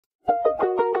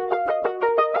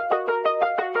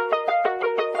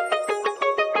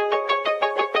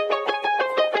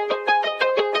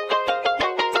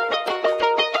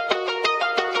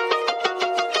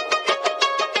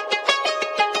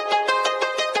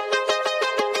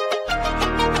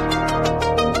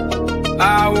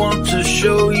I want to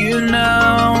show you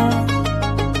now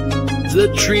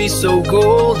the tree so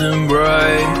golden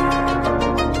bright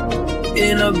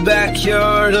in a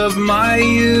backyard of my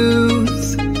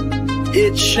youth.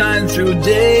 It shined through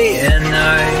day and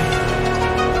night.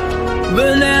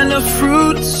 Banana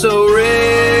fruit so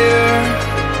rare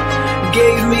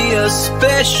gave me a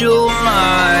special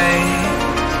night.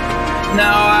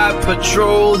 Now I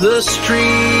patrol the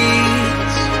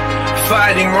streets,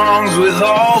 fighting wrongs with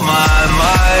all my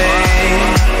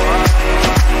might.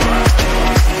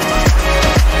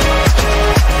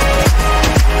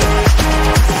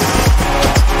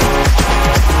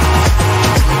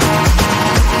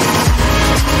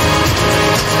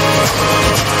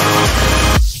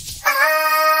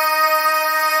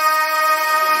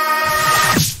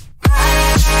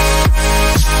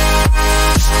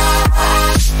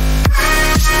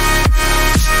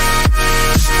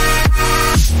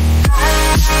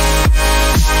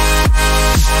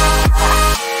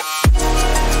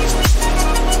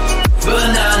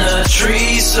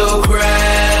 Tree so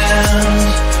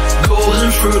grand,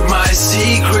 golden fruit my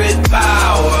secret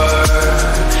power.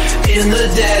 In the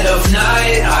dead of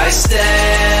night I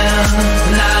stand,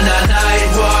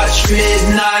 night watch,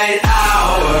 midnight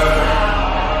hour.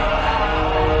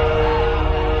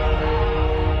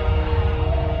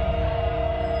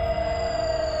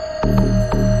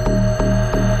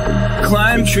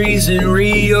 Climb trees in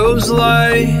Rio's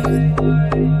light,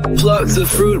 pluck the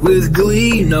fruit with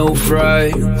glee, no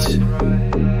fright.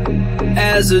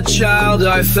 As a child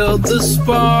I felt the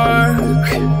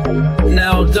spark,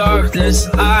 now darkness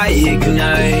I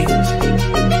ignite.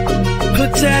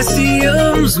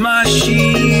 Potassium's my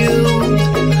shield,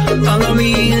 alla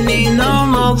meaning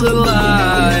on all the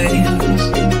lies.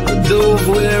 Dove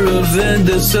where a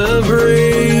vendor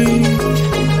break,